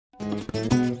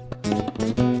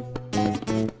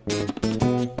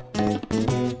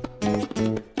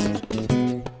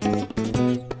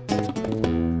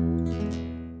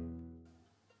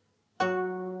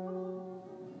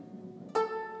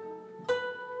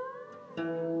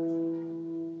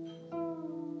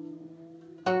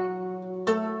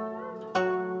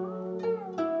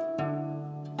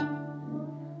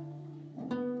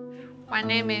My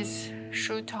name is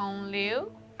Shutong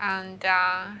Liu, and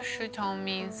Shutong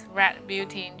means red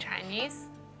beauty in Chinese.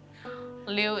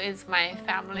 Liu is my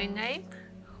family name,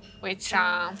 which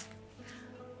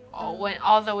went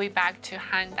all the way back to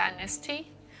Han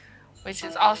Dynasty, which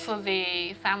is also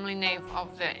the family name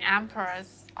of the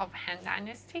emperors of Han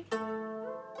Dynasty.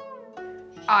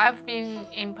 I've been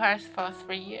in Perth for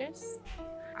 3 years.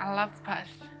 I love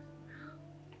Perth.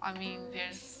 I mean,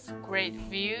 there's great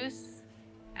views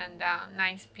and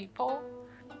nice people.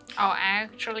 I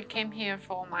actually came here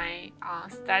for my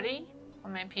study, for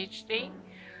my PhD.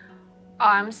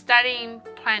 I'm studying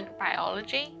plant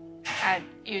biology at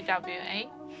UWA.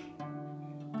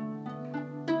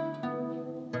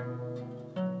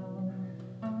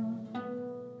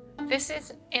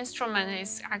 This instrument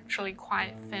is actually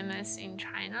quite famous in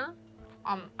China.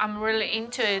 I'm really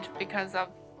into it because of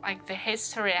the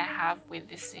history I have with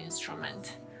this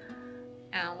instrument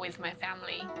and with my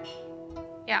family.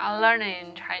 Yeah, I learned it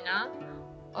in China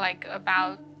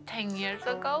about 10 years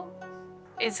ago.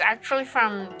 It's actually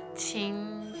from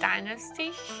Qing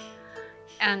Dynasty,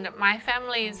 and my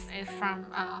family is from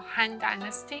Han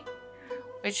Dynasty,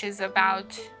 which is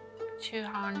about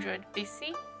 200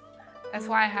 BC. That's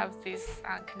why I have this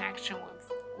connection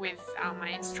with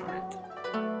my instrument.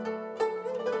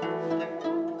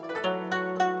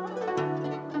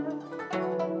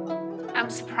 I'm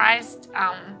surprised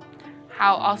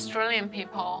how Australian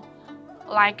people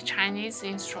like Chinese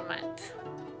instrument.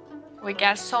 We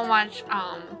get so much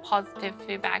positive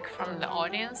feedback from the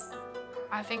audience.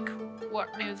 I think World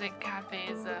Music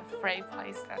Café is a free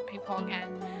place that people can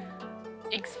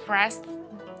express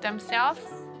themselves,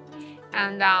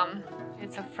 and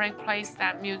it's a free place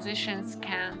that musicians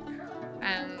can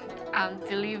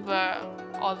deliver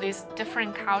all these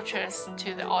different cultures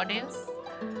to the audience.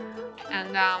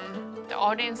 And the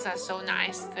audience are so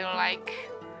nice. They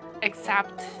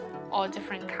accept all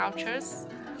different cultures,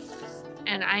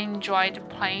 and I enjoyed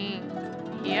playing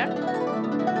here.